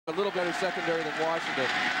a little better secondary than Washington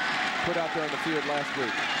put out there on the field last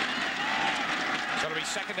week. So it'll be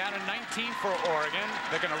second down and 19 for Oregon.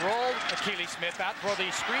 They're going to roll Akili Smith out for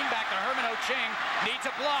the screen back to Herman Ho-Ching. Needs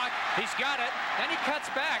a block. He's got it. Then he cuts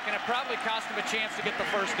back, and it probably cost him a chance to get the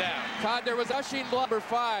first down. Todd, there was rushing block number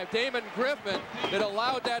 5, Damon Griffin, that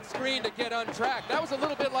allowed that screen to get untracked. That was a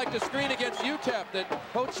little bit like the screen against UTEP that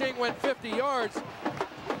Ho-Ching went 50 yards.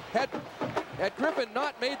 Had Griffin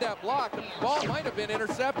not made that block, the ball might have been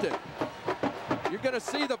intercepted. You're going to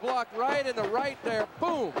see the block right in the right there.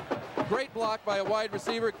 Boom. Great block by a wide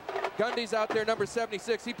receiver. Gundy's out there, number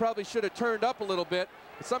 76. He probably should have turned up a little bit.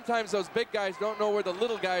 But sometimes those big guys don't know where the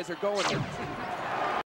little guys are going.